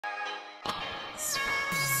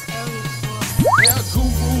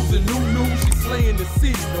the new, she slaying the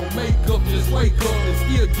city. No makeup, just wake up and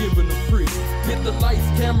still giving them pretty. Hit the lights,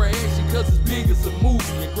 camera, action, cause it's big as a movie.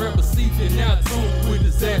 And grab a seat and now tune with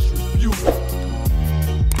Disastrous Beauty.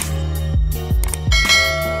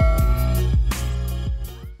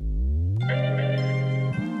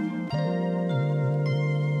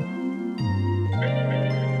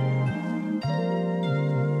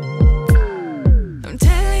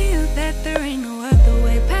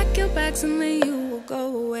 And then you will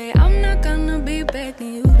go away. I'm not gonna be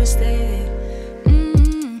begging you to stay.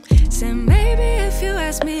 Said maybe if you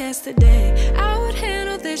asked me yesterday, I would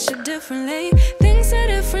handle this shit differently. Things are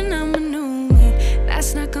different, I'm a new me.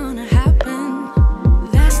 That's not gonna happen.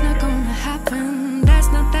 That's not gonna happen.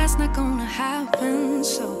 That's not gonna happen.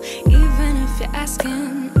 So even if you're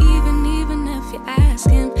asking, even if you're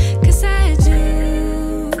asking, cause I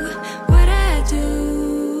do what I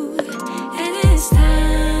do, and it's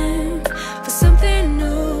time for something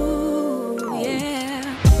new, yeah.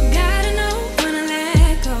 Gotta know when to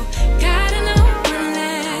let go. Gotta know when to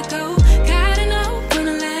let go. Gotta know when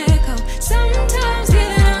to let go. Sometimes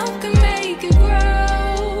giving up can make it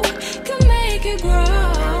grow. Can make it grow.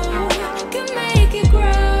 Can make it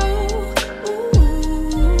grow. Ooh.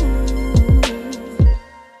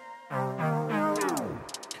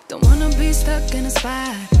 Don't wanna be stuck in a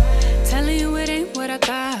spot, telling you it ain't what I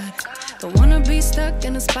got. Don't wanna be stuck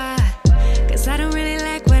in a spot, cause I don't really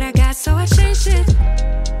like what I got, so I changed it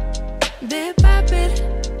bit by bit.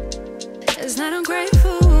 It's not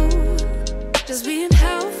ungrateful, just being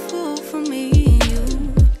helpful for me and you.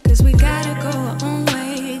 Cause we gotta go our own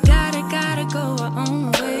way, gotta go our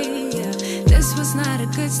own way, yeah. This was not a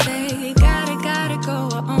good stay, gotta go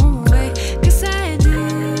our own way. Cause I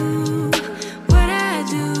do what I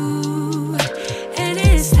do, and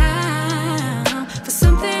it's time for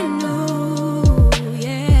something new.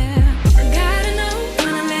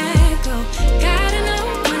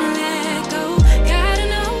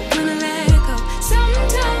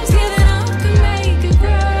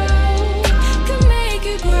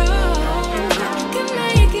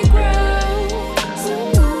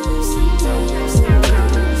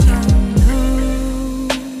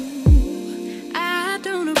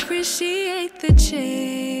 The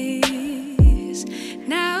chase.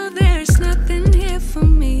 Now there's nothing here for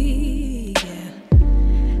me, yeah.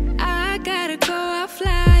 I gotta go, I'll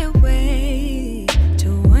fly away to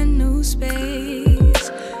a new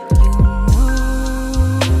space. You know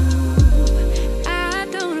I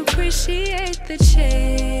don't appreciate the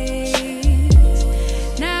chase.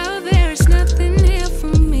 Now there's nothing here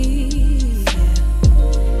for me, yeah.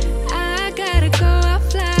 I gotta go, I'll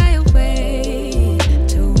fly away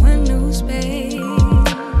to a new space.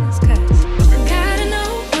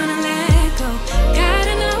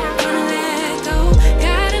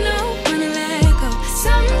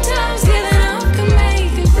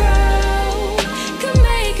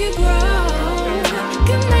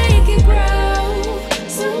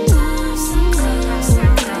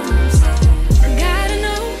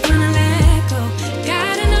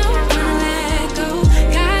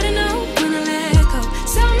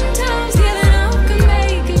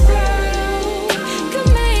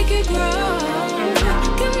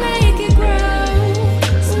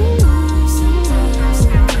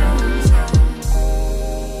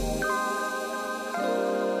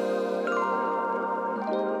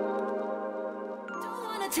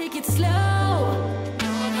 Take it slow,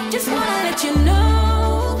 just wanna let you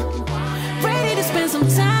know, ready to spend some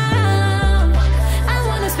time. I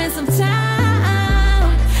wanna spend some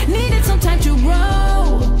time, needed some time to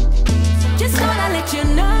grow. Just wanna let you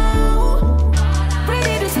know,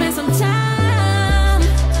 ready to spend some time.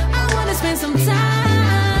 I wanna spend some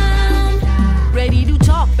time, ready to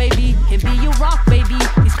talk, baby, and be your rock, baby.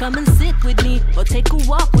 Please come and sit with me, or take a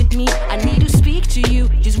walk with me. I need to speak to you,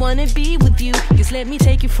 just wanna be with you. Just let me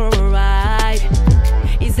take you for a ride.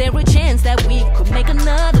 Is there a chance that we could make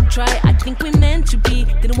another try? I think we're meant to be,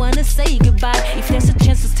 didn't wanna say goodbye. If there's a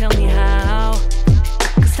chance, just tell me how,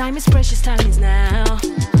 cause time is precious, time is now.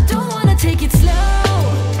 Don't wanna take it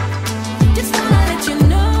slow, just wanna let you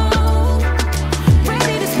know,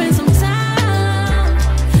 ready to spend some time.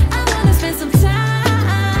 I wanna spend some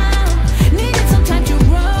time, needed some time to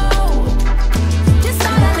grow. Just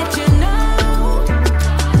wanna let you know,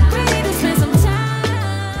 ready to spend some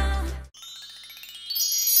time.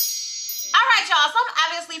 Alright y'all, so I'm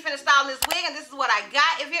obviously finished styling this wig and this is what I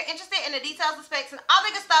got. If you're interested in the details, the specs, and all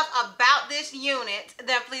the good stuff about this unit,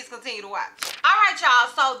 then please continue to watch. Alright y'all,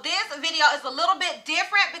 so this video is a little bit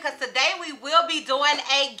different because today we will be doing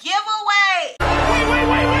a giveaway. Wait.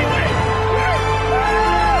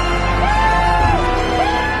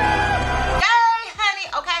 Yay, honey,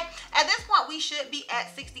 okay?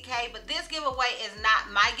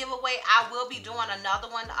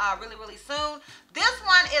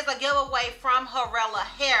 is a giveaway from Hurela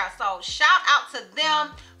Hair. So shout out to them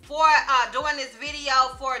for doing this video,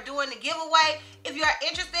 for doing the giveaway. If you are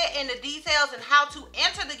interested in the details and how to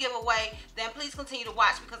enter the giveaway, then please continue to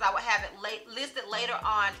watch because I will have it listed later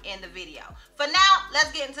on in the video. For now,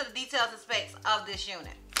 let's get into the details and specs of this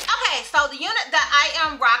unit. Okay, so the unit that I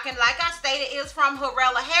am rocking, like I stated, is from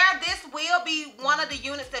Hurela Hair. This will be one of the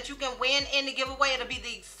units that you can win in the giveaway. It'll be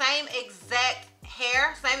the same exact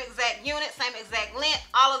hair, same exact unit, same exact length,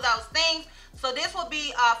 all of those things. So this will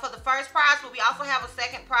be for the first prize, but we also have a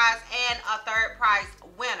second prize and a third prize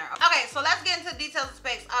winner. Okay, so let's get into the details and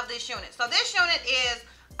specs of this unit. So this unit is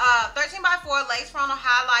 13x4 lace frontal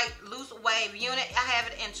highlight loose wave unit. I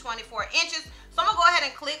have it in 24 inches. So I'm gonna go ahead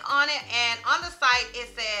and click on it, and on the site it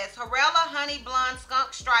says Hurela Honey Blonde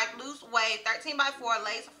Skunk Stripe Loose Wave 13x4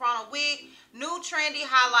 lace frontal wig, new trendy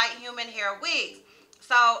highlight human hair wigs.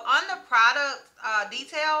 So on the product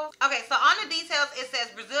details, okay, so on the details it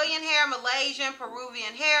says Brazilian hair, Malaysian,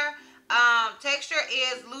 Peruvian hair. Texture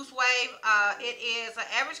is loose wave. It is an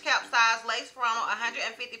average cap size, lace frontal,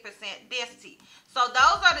 150% density. So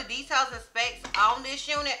those are the details and specs on this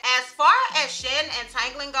unit. As far as shedding and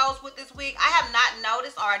tangling goes with this wig, I have not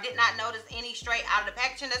noticed, or I did not notice any straight out of the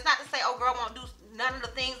packaging. That's not to say, oh girl won't do none of the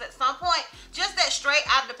things at some point. Just that straight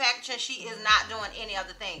out of the packaging, she is not doing any of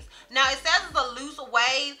the things. Now it says it's a loose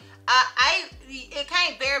wave. It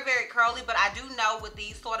came very, very curly, but I do know with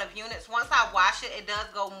these sort of units, once I wash it, it does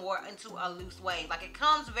go more into a loose wave. Like it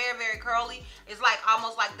comes very, very curly. It's like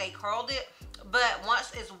almost like they curled it, but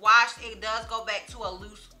once it's washed, it does go back to a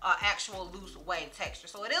loose, actual loose wave texture.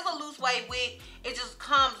 So it is a loose wave wig. It just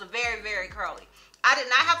comes very, very curly. I did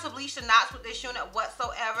not have to bleach the knots with this unit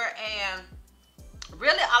whatsoever, and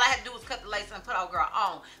really all I had to do was cut the lace and put old girl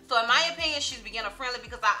on. So in my opinion, she's beginner friendly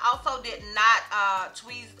because I also did not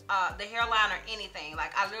tweeze the hairline or anything.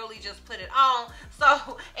 Like I literally just put it on.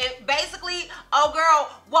 So it basically, old girl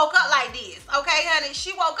woke up like this. Okay, honey,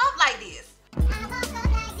 she woke up like this.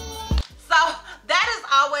 So that is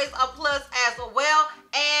always a plus as well.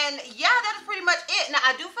 And yeah, that is pretty much it. Now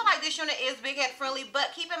I do feel like this unit is big head friendly,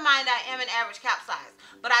 but keep in mind I am an average cap size.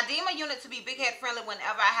 But I deem a unit to be big head friendly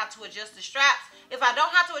whenever I have to adjust the straps. If I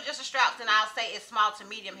don't have to adjust the straps, then I'll say it's small to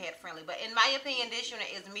medium head friendly. But in my opinion, this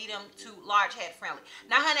unit is medium to large head friendly.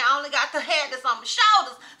 Now honey, I only got the head that's on my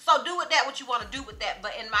shoulders, so do with that what you want to do with that.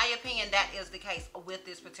 But in my opinion, that is the case with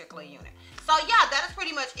this particular unit. So yeah, that is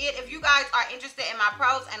pretty much it. If you guys are interested in my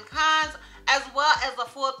pros and cons, as well as a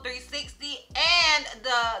full 360 and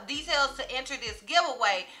the details to enter this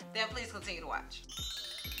giveaway, then please continue to watch.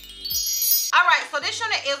 Alright, so this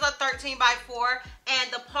unit is a 13x4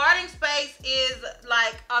 and the parting space is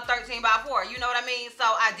like a 13x4, you know what I mean? So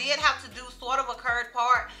I did have to do sort of a curved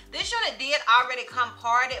part. This unit did already come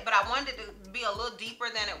parted, but I wanted it to be a little deeper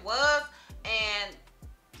than it was, and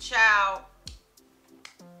child,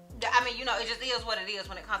 I mean, you know, it just is what it is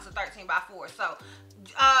when it comes to 13x4. So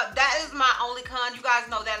that is my only con. You guys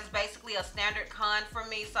know that is basically a standard con for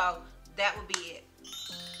me, so that would be it.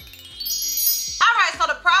 Alright, so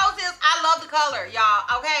the pros is I love the color,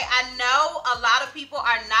 y'all. Okay, I know a lot of people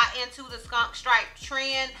are not into the skunk stripe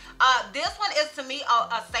trend. This one is to me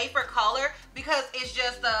a safer color because it's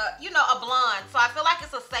just a blonde. So I feel like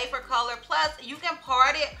it's a safer color. Plus, you can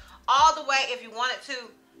part it all the way if you wanted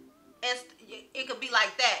to. It could be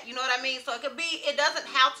like that, you know what I mean? So it doesn't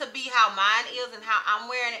have to be how mine is and how I'm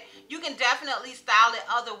wearing it. You can definitely style it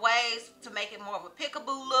other ways to make it more of a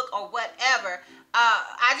pickaboo look or whatever.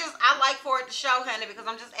 I like for it to show, honey, because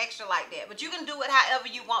I'm just extra like that. But you can do it however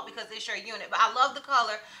you want because it's your unit. But I love the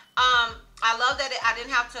color. I love that I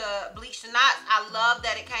didn't have to bleach the knots. I love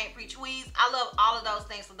that it came pre-tweezed. I love all of those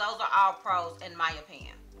things. So those are all pros in my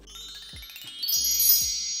opinion.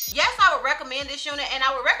 Yes, I would recommend this unit, and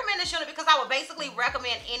I would recommend this unit because I would basically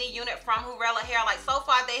recommend any unit from Hurela Hair. Like, so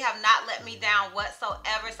far, they have not let me down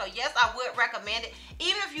whatsoever. So, yes, I would recommend it.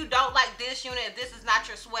 Even if you don't like this unit, if this is not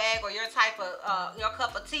your swag or your type of, your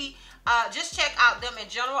cup of tea, just check out them in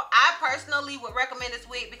general. I personally would recommend this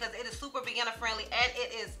wig because it is super beginner friendly, and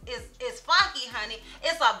it is funky, honey.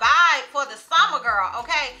 It's a vibe for the summer, girl,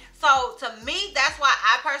 okay? So, to me, that's why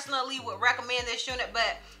I personally would recommend this unit,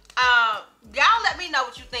 but y'all let me know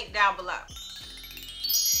what you think down below.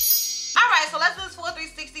 Alright, so let's do this full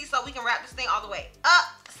 360 so we can wrap this thing all the way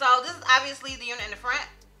up. So this is obviously the unit in the front.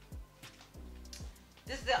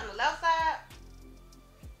 This is it on the left side.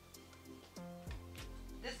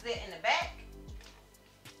 This is it in the back.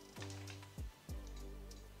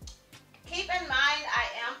 Keep in mind I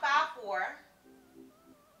am 5'4".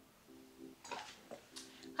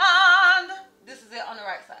 And this is it on the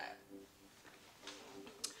right side.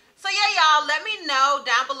 So yeah, y'all, let me know know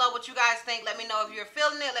down below what you guys think. Let me know if you're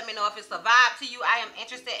feeling it. Let me know if it's a vibe to you. I am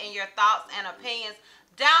interested in your thoughts and opinions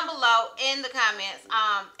down below in the comments.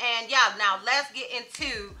 And yeah, now let's get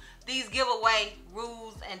into these giveaway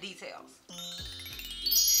rules and details.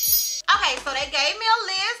 Okay, so they gave me a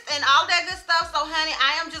list and all that good stuff. So honey,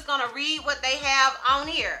 I am just gonna read what they have on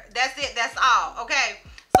here. That's it, that's all, okay?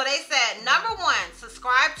 So they said, number 1,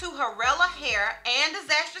 subscribe to Hurela Hair and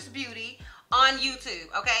DizastrousBeauty on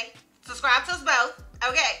YouTube, okay? Subscribe to us both,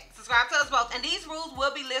 okay? Subscribe to us both. And these rules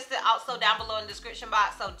will be listed also down below in the description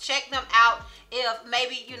box. So check them out if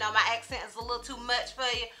maybe, you know, my accent is a little too much for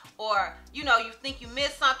you, or, you know, you think you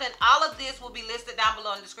missed something. All of this will be listed down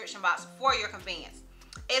below in the description box for your convenience.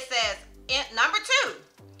 It says, number 2,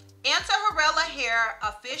 enter Hurela Hair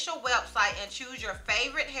official website and choose your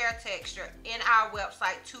favorite hair texture in our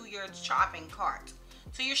website to your shopping cart.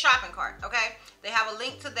 Okay? They have a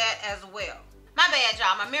link to that as well. My bad,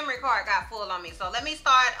 y'all. My memory card got full on me. So let me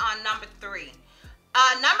start on number 3.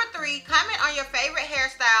 Number 3, comment on your favorite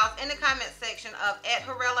hairstyles in the comment section of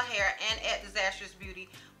 @Hurela Hair and @DizastrousBeauty.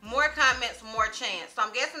 More comments, more chance. So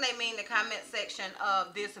I'm guessing they mean the comment section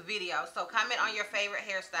of this video. So comment on your favorite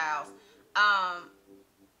hairstyles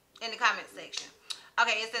in the comment section.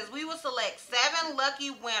 Okay, it says we will select 7 lucky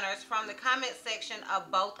winners from the comment section of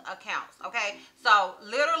both accounts. Okay, so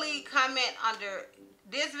literally comment under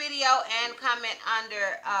this video and comment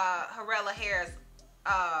under Hurela Hair's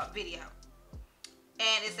video.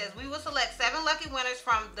 And it says we will select 7 lucky winners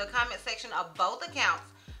from the comment section of both accounts.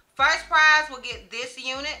 First prize will get this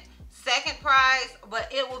unit. Second prize,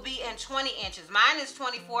 but it will be in 20 inches. Mine is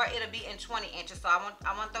 24. It'll be in 20 inches. So I want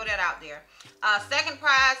to throw that out there. Second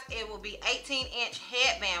prize, it will be 18-inch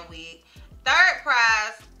headband wig. Third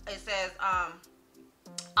prize, it says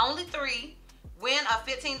only 3 win a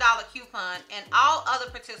 $15 coupon, and all other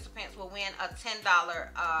participants will win a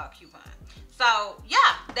 $10 coupon. So yeah,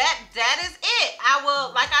 that is it. I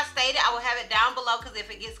will, like I stated, I will have it down below, because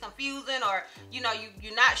if it gets confusing or you know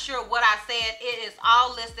you're not sure what I said, it is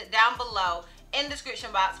all listed down below in the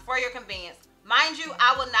description box for your convenience. Mind you,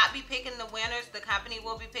 I will not be picking the winners. The company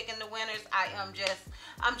will be picking the winners. I'm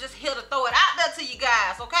just here to throw it out there to you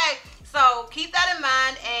guys, okay? So keep that in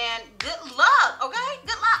mind, and good luck, okay?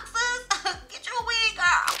 Good luck, sis. Get you a wig,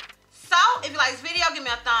 girl. So, if you like this video, give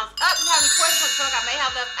me a thumbs up. If you have any questions I may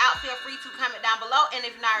have left out, feel free to comment down below. And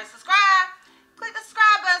if you're not already subscribed, click the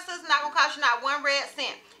subscribe button, sis. It's not going to cost you not 1 red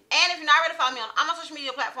cent. And if you're not ready to follow me on all my social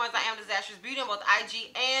media platforms, I am DizastrousBeauty on both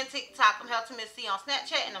IG and TikTok. I'm Help to Miss C on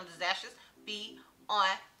Snapchat, and I'm DizastrousB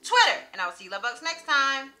on Twitter. And I will see you love bugs next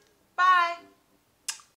time. Bye.